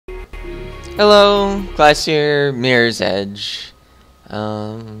Hello, class here, Mirror's Edge.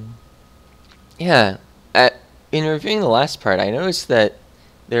 Yeah, in reviewing the last part, I noticed that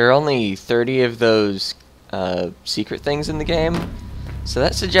there are only 30 of those secret things in the game, so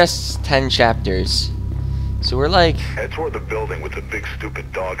that suggests 10 chapters. So we're like... Head toward the building with the big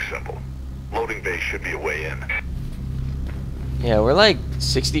stupid dog symbol. Loading bay should be a way in. Yeah, we're like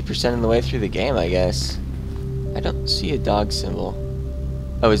 60% of the way through the game, I guess. I don't see a dog symbol.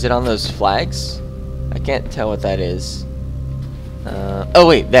 Oh, is it on those flags? I can't tell what that is. Oh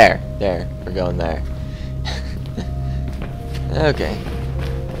wait, there. We're going there. Okay.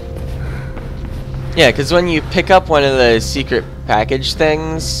 Yeah, because when you pick up one of the secret package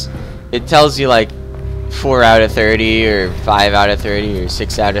things, it tells you like 4 out of 30, or 5 out of 30, or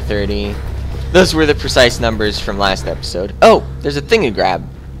 6 out of 30. Those were the precise numbers from last episode. Oh, there's a thing to grab.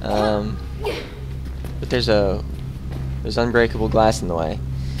 But there's unbreakable glass in the way.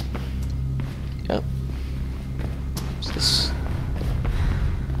 Yep. What's this?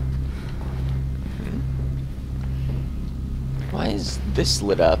 Why is this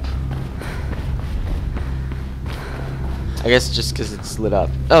lit up? I guess just because it's lit up.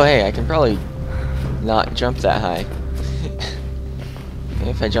 Oh, hey, I can probably not jump that high.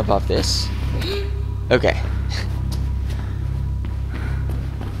 If I jump off this. Okay.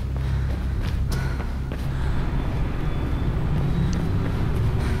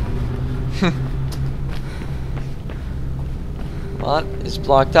 A lot is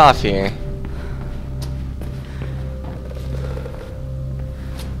blocked off here.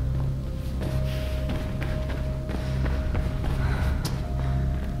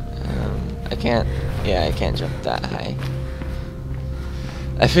 I can't jump that high.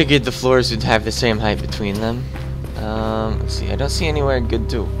 I figured the floors would have the same height between them. Let's see, I don't see anywhere good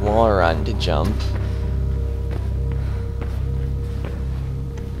to wall run to jump.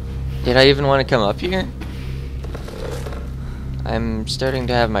 Did I even want to come up here? I'm starting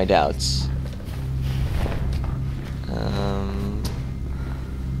to have my doubts. Yeah,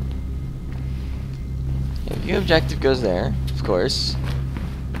 view objective goes there, of course.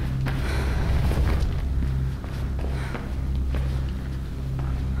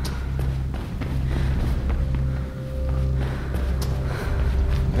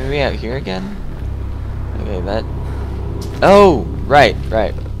 Maybe out here again? Okay, that... Oh! Right.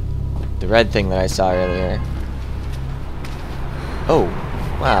 The red thing that I saw earlier. Oh,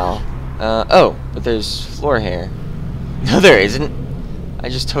 wow. Oh, but there's floor here. No, there isn't. I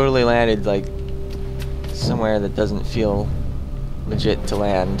just totally landed, like, somewhere that doesn't feel legit to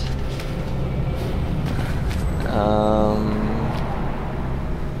land.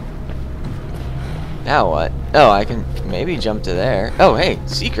 Now what? Oh, I can maybe jump to there. Oh, hey,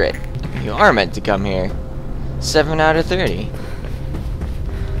 secret. You are meant to come here. 7 out of 30.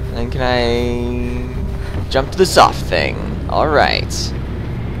 Then can I jump to the soft thing? Alright.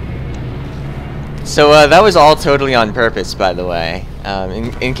 So, that was all totally on purpose, by the way.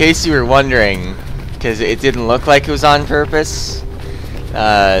 In case you were wondering, because it didn't look like it was on purpose,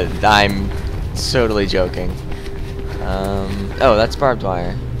 I'm totally joking. Oh, that's barbed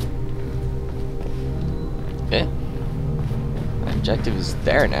wire. Okay. My objective is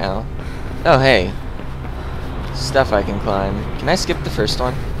there now. Oh, hey. Stuff I can climb. Can I skip the first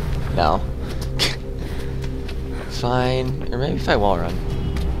one? No. Fine. Or maybe if I wall run.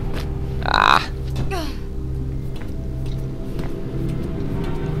 Ah.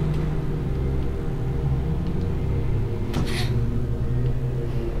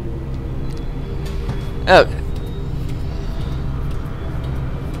 Okay.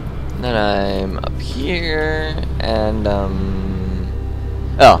 Then I'm up here, and,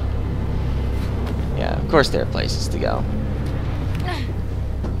 oh. Yeah, of course there are places to go.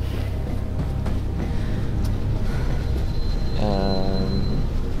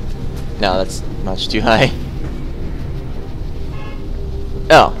 No, that's much too high.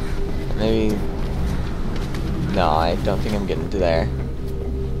 Oh. Maybe... No, I don't think I'm getting to there.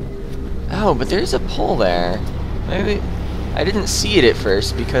 Oh, but there's a pole there. Maybe... I didn't see it at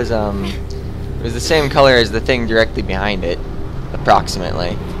first because, it was the same color as the thing directly behind it.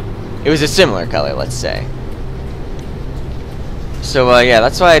 Approximately. It was a similar color, let's say. So, yeah,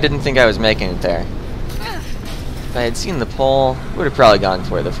 that's why I didn't think I was making it there. If I had seen the pole, I would have probably gone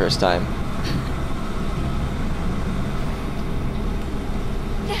for it the first time.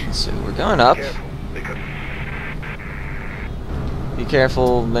 So, we're going up. Be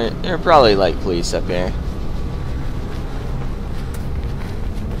careful, there are probably, like, police up here.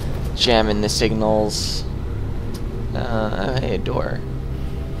 Jamming the signals. Hey, a door.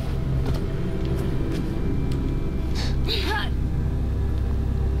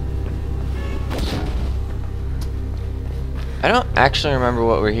 I don't actually remember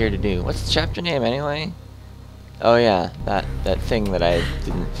what we're here to do. What's the chapter name anyway? Oh yeah, that thing that I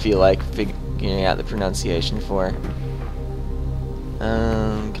didn't feel like figuring out the pronunciation for.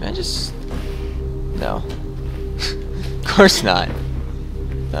 Can I just... No. Of course not.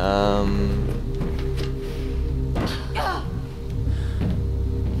 I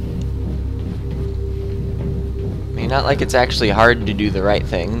mean, not like it's actually hard to do the right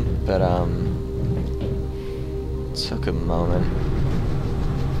thing, but it took a moment.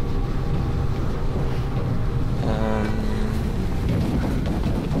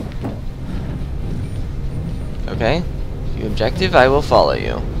 Okay. If you objective, I will follow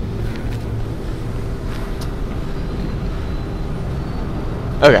you.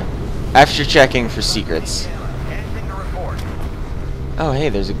 Okay. After checking for secrets. Oh, hey,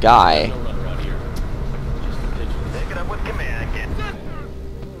 there's a guy.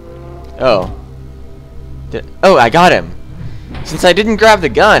 Oh. Oh, I got him. Since I didn't grab the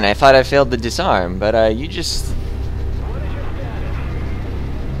gun, I thought I failed the disarm, but you just...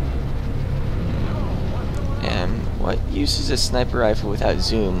 And what use is a sniper rifle without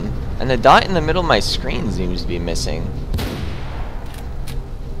zoom? And the dot in the middle of my screen seems to be missing.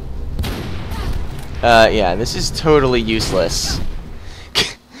 Yeah, this is totally useless.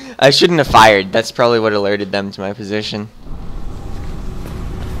 I shouldn't have fired. That's probably what alerted them to my position.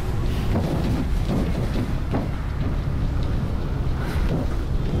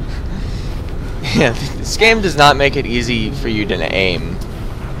 Yeah, this game does not make it easy for you to aim.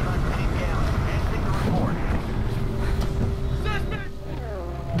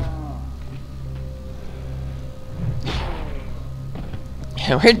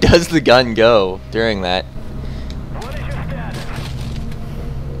 Yeah, where does the gun go during that?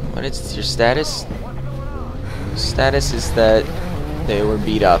 What is your status? Status is that they were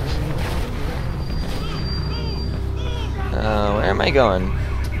beat up. Where am I going?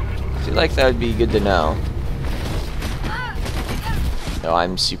 I feel like that would be good to know. Oh,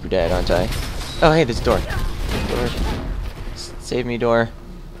 I'm super dead, aren't I? Oh, hey, there's a door. Door. Save me, door.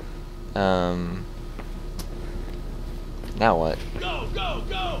 Now what? Go, go,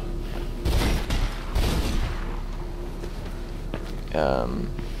 go!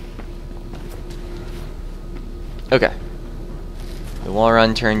 Okay. The wall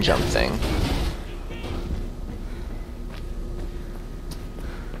run, turn, jump thing.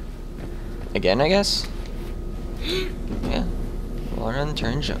 Again, I guess? Yeah. Wall run,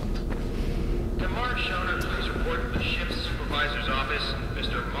 turn, jump. To Mark Shona, please report to the ship's supervisor's office.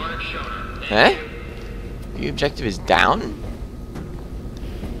 Mr. Mark Shona. Eh? The objective is down?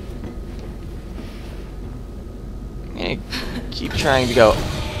 I'm gonna keep trying to go...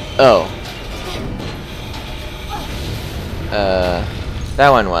 Oh. That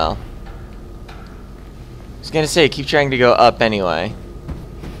went well. I was gonna say, keep trying to go up anyway.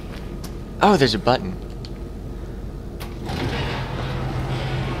 Oh, there's a button.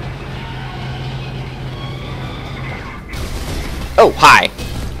 Oh, hi!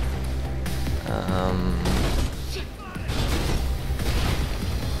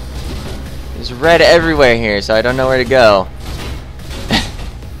 There's red everywhere here, so I don't know where to go.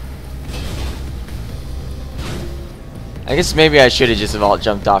 I guess maybe I should have just vault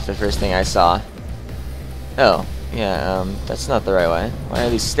jumped off the first thing I saw. Oh, yeah, that's not the right way. Why are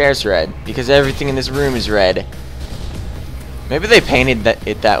these stairs red? Because everything in this room is red. Maybe they painted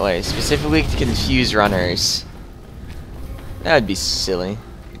it that way, specifically to confuse runners. That would be silly.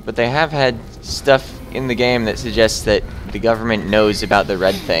 But they have had stuff in the game that suggests that the government knows about the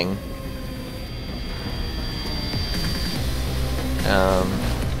red thing.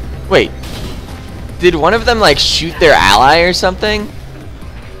 Wait. Did one of them, like, shoot their ally or something?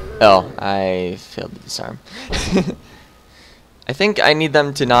 Oh, I failed to disarm. I think I need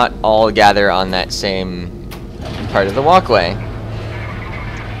them to not all gather on that same part of the walkway.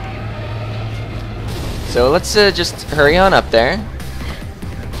 So let's just hurry on up there.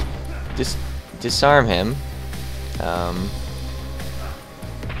 Disarm him.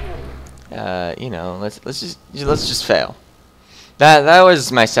 You know, let's just fail. That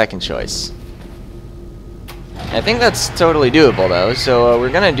was my second choice. I think that's totally doable though, so we're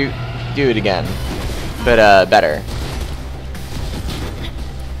gonna do it again, but better.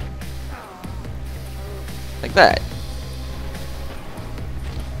 Like that.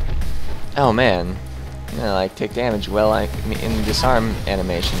 Oh man, I'm gonna like take damage well like in disarm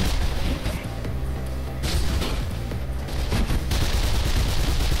animation.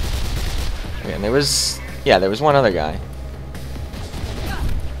 Okay, and there was one other guy.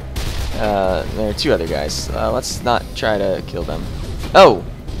 There are two other guys. Let's not try to kill them. Oh!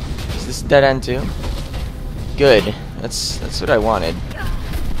 Is this dead end too? Good. That's what I wanted.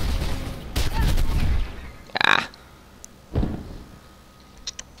 Ah.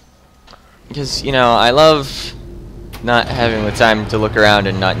 Because, you know, I love not having the time to look around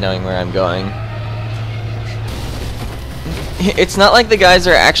and not knowing where I'm going. It's not like the guys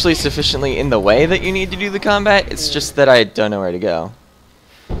are actually sufficiently in the way that you need to do the combat, it's just that I don't know where to go.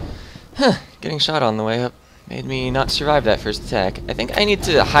 Huh, getting shot on the way up made me not survive that first attack. I think I need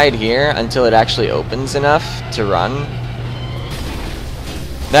to hide here until it actually opens enough to run.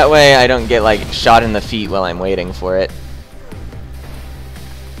 That way I don't get, like, shot in the feet while I'm waiting for it.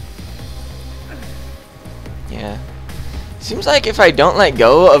 Yeah. Seems like if I don't let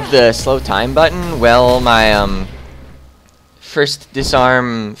go of the slow time button, well, my, first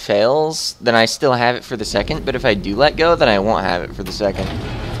disarm fails, then I still have it for the second, but if I do let go, then I won't have it for the second.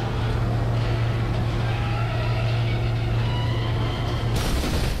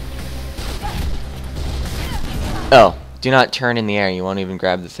 Oh, do not turn in the air, you won't even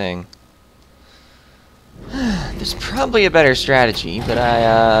grab the thing. There's probably a better strategy, but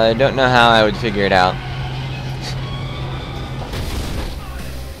I don't know how I would figure it out.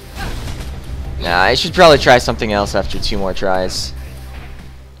 Nah, I should probably try something else after 2 more tries.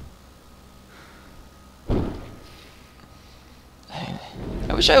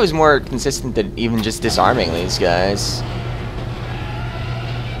 I wish I was more consistent at even just disarming these guys.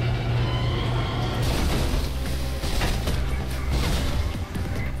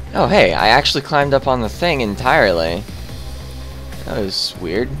 Oh hey, I actually climbed up on the thing entirely. That was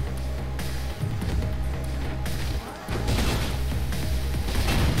weird.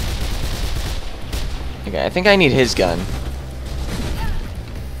 Okay, I think I need his gun.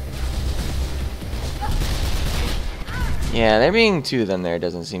 Yeah, there being 2 of them there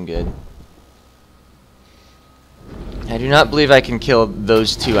doesn't seem good. I do not believe I can kill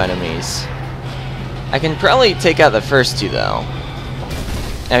those 2 enemies. I can probably take out the first 2 though.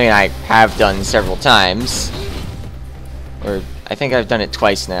 I mean, I have done several times. Or, I think I've done it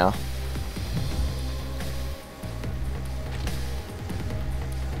twice now.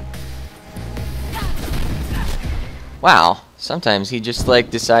 Wow, sometimes he just, like,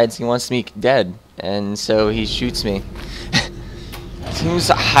 decides he wants me dead, and so he shoots me. Seems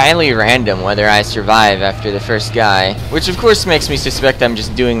highly random whether I survive after the first guy, which of course makes me suspect I'm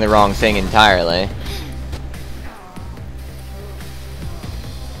just doing the wrong thing entirely.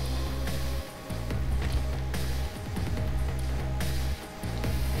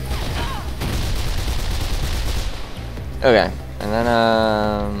 Okay, and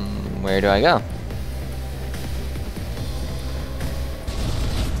then, where do I go?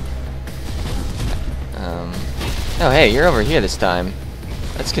 Oh hey, you're over here this time.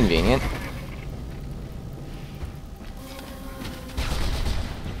 That's convenient.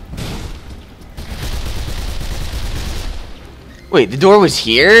 Wait, the door was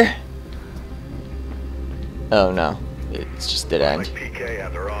here? Oh no, it's just dead end. PK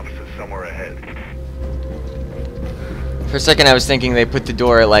has their offices somewhere ahead. For a second I was thinking they put the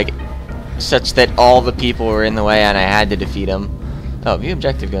door, like, such that all the people were in the way and I had to defeat them. Oh, view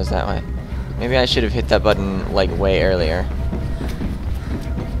objective goes that way. Maybe I should have hit that button, like, way earlier.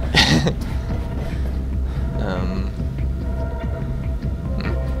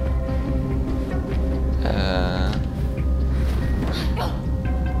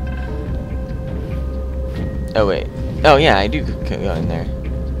 Oh, wait. Oh, yeah, I do go in there.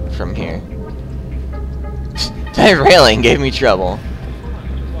 From here. That railing gave me trouble.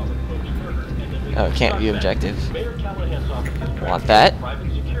 Oh, can't view objective. Want that? I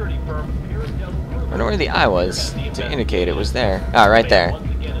wonder where the eye was to indicate it was there. Ah, right there.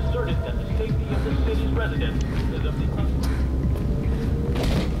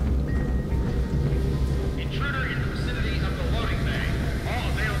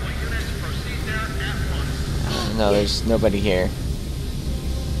 No, there's nobody here.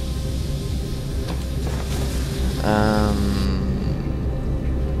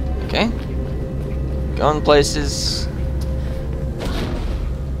 Okay. Going places.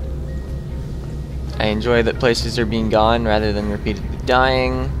 I enjoy that places are being gone rather than repeatedly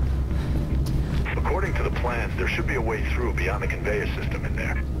dying. According to the plans, there should be a way through beyond the conveyor system in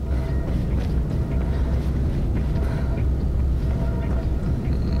there.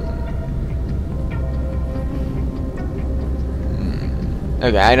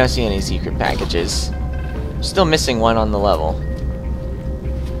 Okay, I don't see any secret packages. Still missing one on the level.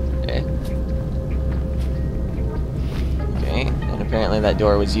 Okay. Okay, and apparently that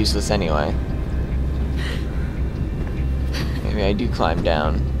door was useless anyway. Maybe I do climb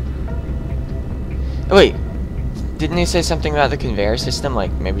down. Oh wait, didn't he say something about the conveyor system,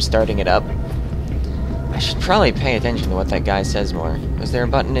 like maybe starting it up? I should probably pay attention to what that guy says more. Was there a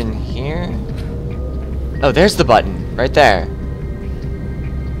button in here? Oh, there's the button! Right there!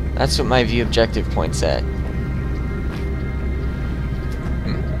 That's what my view objective point's at.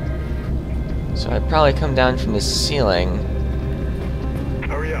 So I'd probably come down from the ceiling.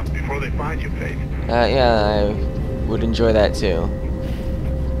 Hurry up before they find you, Faith. Yeah, I would enjoy that too.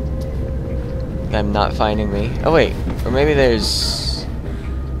 Them not finding me. Oh wait, or maybe there's...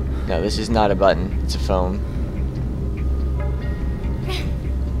 No, this is not a button, it's a phone.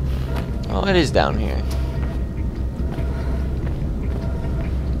 Oh, it is down here.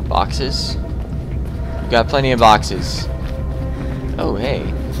 Boxes? Got plenty of boxes. Oh, hey.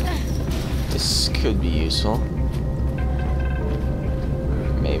 This could be useful.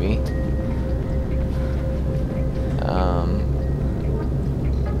 Maybe.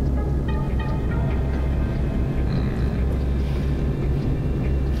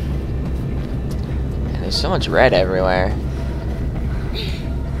 And there's so much red everywhere.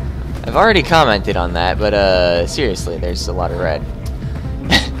 I've already commented on that, but seriously, there's a lot of red.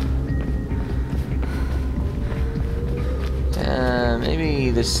 Maybe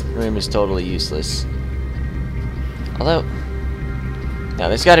this room is totally useless. Although, no,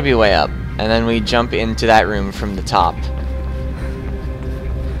 there's got to be a way up, and then we jump into that room from the top.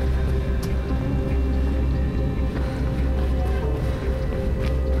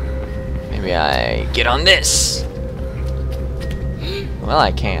 Maybe I get on this. Well,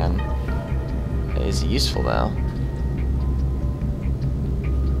 I can. It is useful though.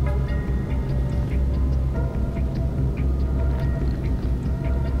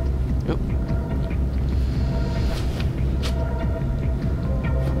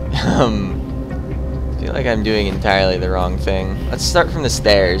 I feel like I'm doing entirely the wrong thing. Let's start from the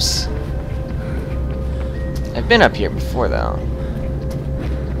stairs. I've been up here before, though.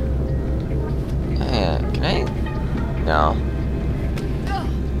 Can I? No.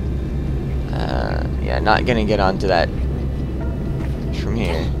 Yeah, not gonna get onto that from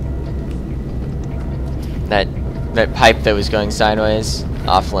here. That pipe that was going sideways,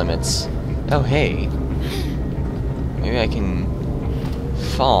 off limits. Oh, hey. Maybe I can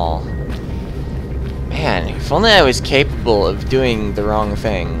fall. Man, if only I was capable of doing the wrong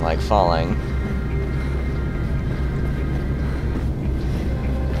thing, like falling.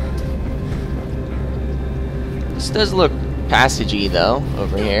 This does look passagey, though,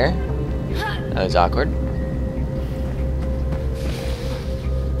 over here. That was awkward.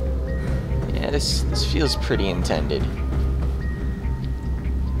 Yeah, this feels pretty intended.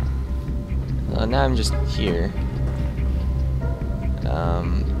 Well, now I'm just here.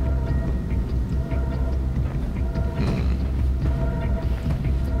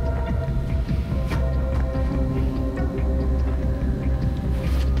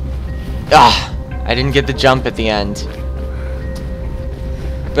 Ah! I didn't get the jump at the end.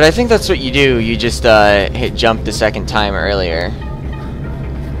 But I think that's what you do. You just hit jump the second time earlier.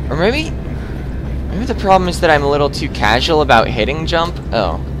 Or maybe the problem is that I'm a little too casual about hitting jump.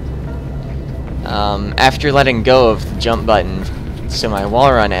 Oh. After letting go of the jump button, so my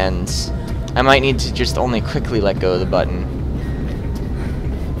wall run ends, I might need to just only quickly let go of the button.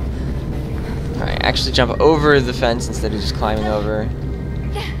 Alright, actually jump over the fence instead of just climbing over.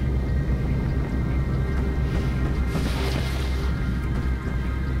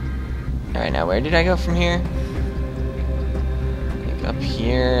 Alright, now where did I go from here? Like up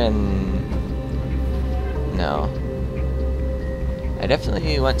here and... No. I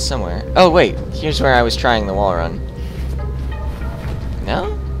definitely went somewhere. Oh wait, here's where I was trying the wall run.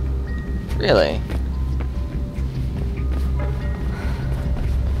 No? Really?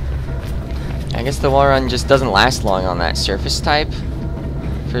 I guess the wall run just doesn't last long on that surface type.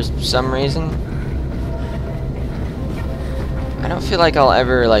 For some reason. I don't feel like I'll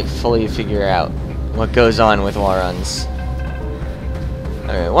ever, like, fully figure out what goes on with wall runs.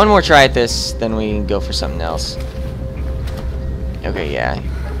 Alright, one more try at this, then we go for something else. Okay, yeah.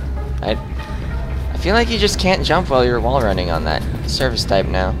 I feel like you just can't jump while you're wall running on that surface type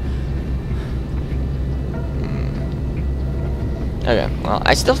now. Okay, well,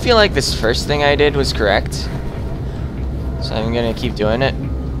 I still feel like this first thing I did was correct. So I'm gonna keep doing it.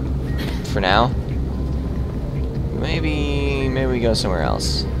 For now. Maybe we go somewhere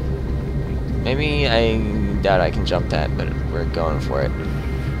else. Maybe I doubt I can jump that, but we're going for it.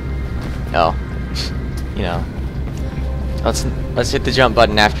 Oh. You know. Let's hit the jump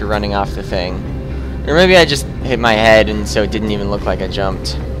button after running off the thing. Or maybe I just hit my head and so it didn't even look like I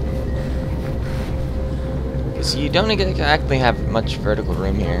jumped. Because you don't exactly have much vertical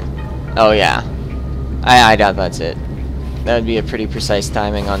room here. Oh yeah. I doubt that's it. That would be a pretty precise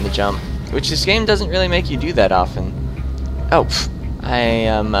timing on the jump. which this game doesn't really make you do that often. Oh, I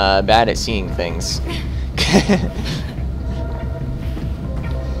am bad at seeing things.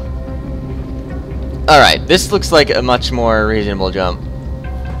 Alright, this looks like a much more reasonable jump.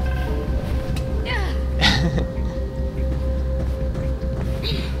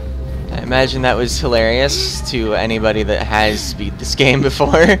 I imagine that was hilarious to anybody that has beat this game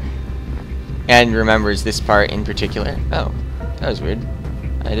before and remembers this part in particular. Oh, that was weird.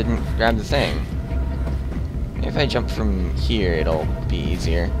 I didn't grab the thing. Maybe if I jump from here, it'll be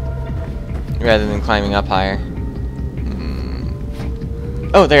easier rather than climbing up higher.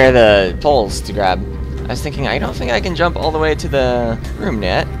 Oh, there are the poles to grab. I was thinking, I don't think I can jump all the way to the room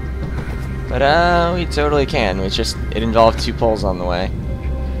yet. But, we totally can. It's just, it involved 2 poles on the way.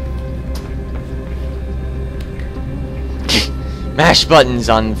 Mash buttons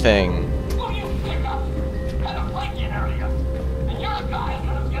on the thing. Will you pick up? Had a break-in earlier, and you're a guy who's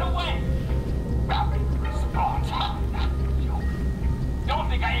gonna get away. Rapid response. Don't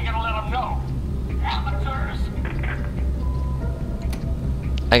think I ain't gonna let them know. Amateurs.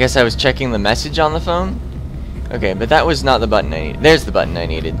 I guess I was checking the message on the phone? Okay, but that was not the button I needed. There's the button I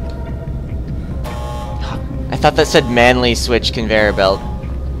needed. I thought that said manly switch conveyor belt.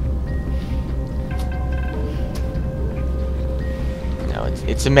 No,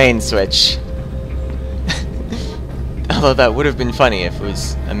 it's a main switch. Although that would have been funny if it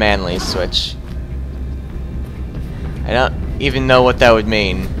was a manly switch. I don't even know what that would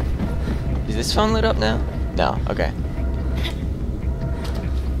mean. Is this phone lit up now? No, okay.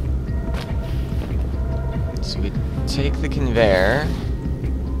 So we take the conveyor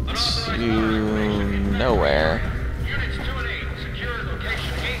to nowhere. Units 2 and 8, secure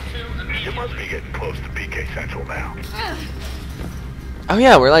location A2 You immediately. must be getting close to PK Central now. Oh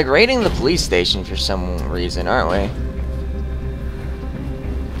yeah, we're like raiding the police station for some reason, aren't we?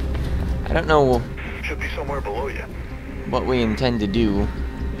 I don't know Should be somewhere below you. what we intend to do.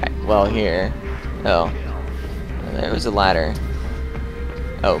 Well, here. Oh. There was a ladder.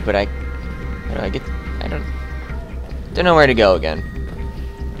 Oh, but how do I get... I don't know where to go again.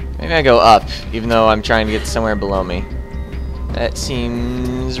 Maybe I go up, even though I'm trying to get somewhere below me. That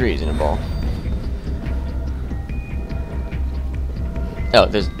seems reasonable. Oh,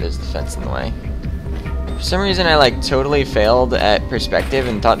 there's the fence in the way. For some reason I like totally failed at perspective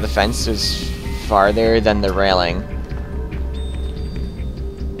and thought the fence was farther than the railing.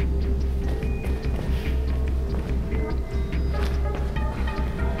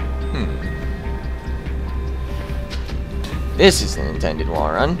 This is an intended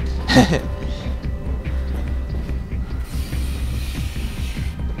wall run.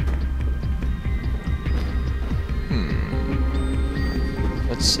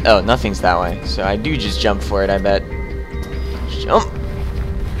 Oh, nothing's that way. So I do just jump for it, I bet. Jump!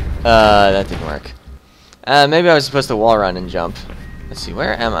 That didn't work. Maybe I was supposed to wall run and jump. Let's see,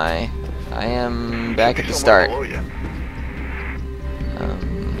 where am I? I am back at the start. Below you.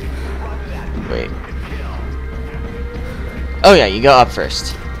 Wait. Oh yeah, you go up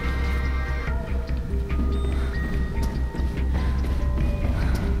first.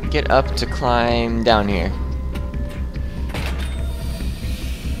 Get up to climb down here.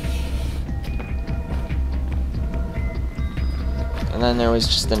 And then there was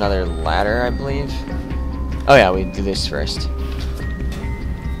just another ladder, I believe. Oh yeah, we do this first.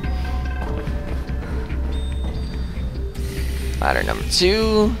 Ladder number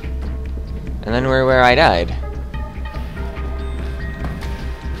 2. And then we're where I died.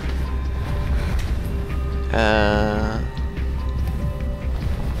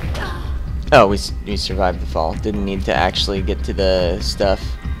 Oh, we survived the fall. Didn't need to actually get to the stuff.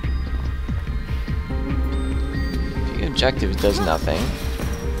 The objective does nothing.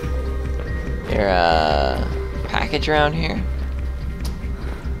 There a package around here?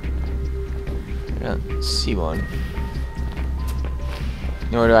 I don't see one.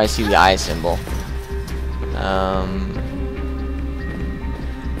 Nor do I see the eye symbol.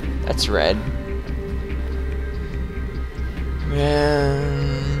 That's red.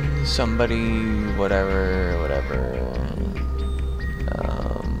 And somebody, whatever.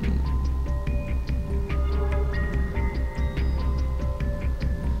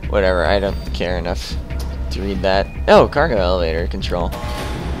 Whatever, I don't care enough to read that. Oh, cargo elevator control.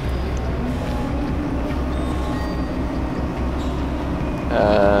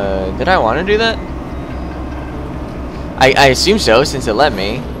 Did I want to do that? I assume so, since it let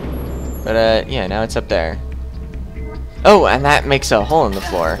me. But, yeah, now it's up there. Oh, and that makes a hole in the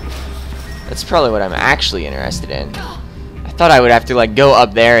floor. That's probably what I'm actually interested in. I thought I would have to, like, go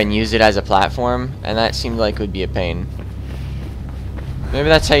up there and use it as a platform, and that seemed like it would be a pain. Maybe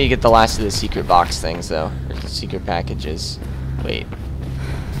that's how you get the last of the secret box things, though. Or the secret packages. Wait.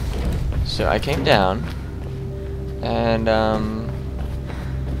 So I came down, and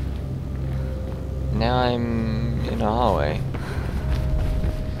now I'm in a hallway.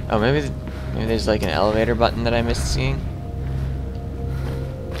 Oh, maybe there's like an elevator button that I missed seeing.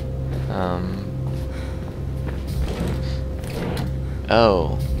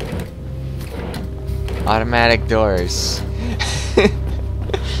 Oh. Automatic doors.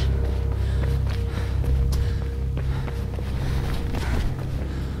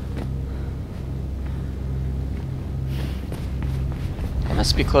 I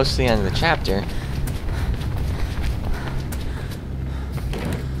must be close to the end of the chapter.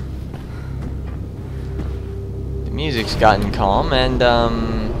 The music's gotten calm, and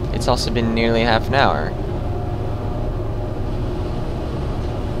it's also been nearly half an hour.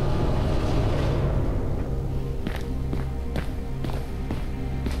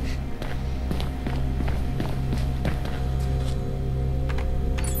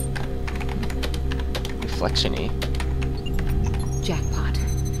 Reflection-y. Jackpot.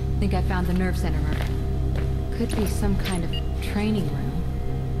 Think I found the nerve center, Merc. Could be some kind of training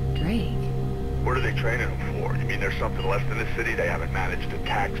room. Drake. What are they training them for? You mean there's something left in this city they haven't managed to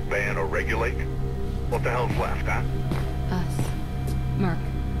tax, ban, or regulate? What the hell's left, huh? Us. Merc,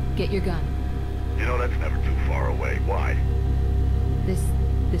 get your gun. You know that's never too far away. Why?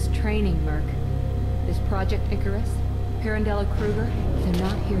 This training, Merc. This Project Icarus, Pirandello Kruger, they're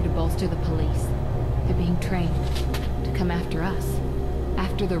not here to bolster the police. They're being trained to come after us.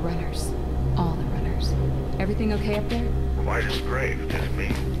 After the runners. All the runners. Everything okay up there? Quiet as grave. Just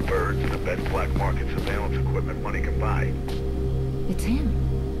me, birds, and the best black market surveillance equipment money can buy. It's him.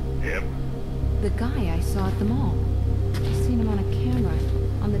 Him? The guy I saw at the mall. I seen him on a camera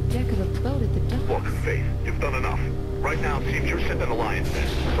on the deck of a boat at the Look, docks. Faith, you've done enough. Right now it seems you're sitting in a lion's den.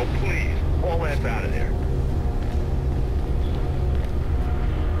 So please, all that's out of there.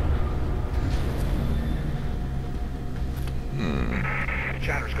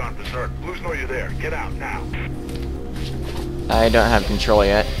 Chatter's gone berserk. Blues know you're there. Get out now. I don't have control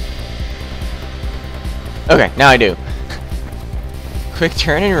yet. Okay, now I do. Quick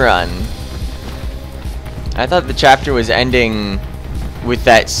turn and run. I thought the chapter was ending with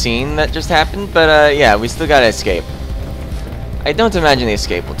that scene that just happened, but yeah, we still gotta escape. I don't imagine the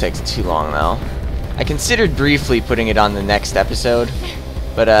escape will take too long, though. I considered briefly putting it on the next episode,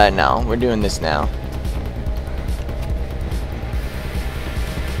 but no, we're doing this now.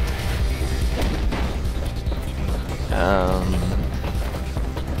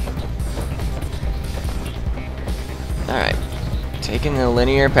 Alright. Taking the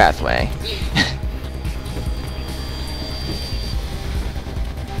linear pathway.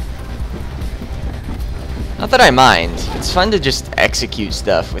 Not that I mind. It's fun to just execute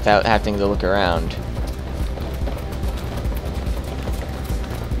stuff without having to look around.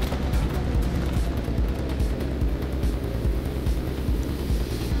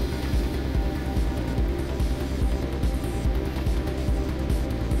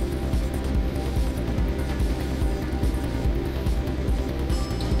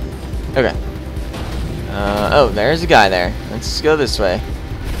 Okay. Oh, there's a guy there. Let's go this way.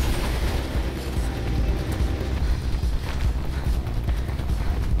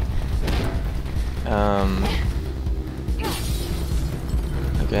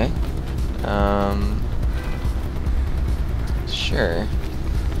 Okay. Sure.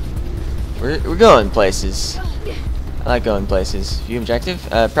 We're going places. I like going places. View objective?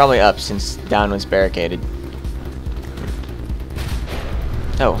 Probably up since down was barricaded.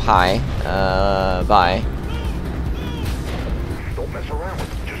 Oh, hi. Bye. Don't mess around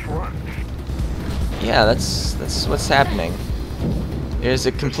with it. Just run. Yeah, that's what's happening. There's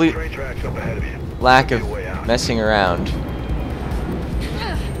a complete Train tracks up ahead of you. lack of Get your way out. messing around.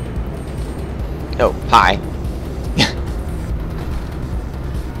 Oh, hi.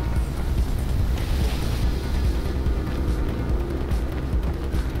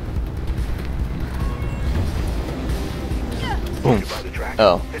 Boom. You by the track?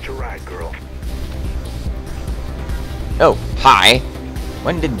 Oh. Hitch a ride, girl. Oh, hi.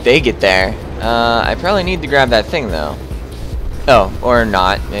 When did they get there? I probably need to grab that thing, though. Oh, or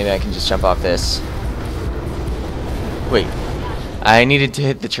not. Maybe I can just jump off this. Wait. I needed to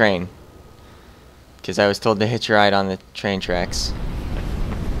hit the train. Because I was told to hitch a ride on the train tracks.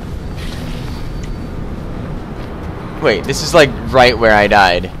 Wait, this is like right where I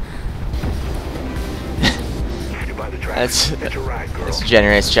died. You by the track? Hitch a ride, girl. That's a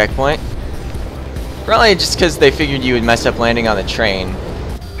generous checkpoint. Probably just because they figured you would mess up landing on the train.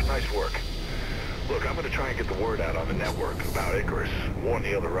 Nice work. Look, I'm gonna try and get the word out on the network about Icarus.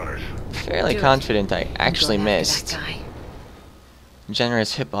 any other runners. Fairly Do it. confident I actually Go after missed. that guy.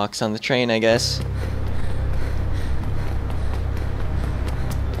 Generous hitbox on the train, I guess.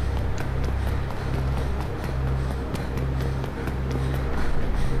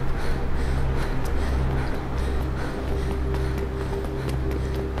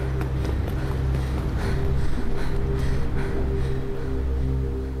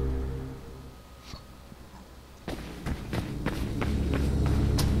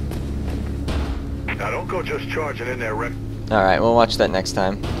 Now don't go just charging in there, Rick. Alright, we'll watch that next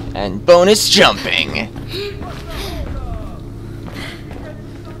time. And bonus jumping!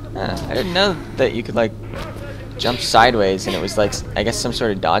 I didn't know that you could, like, jump sideways and it was, like, I guess some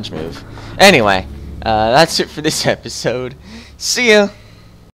sort of dodge move. Anyway, that's it for this episode. See ya!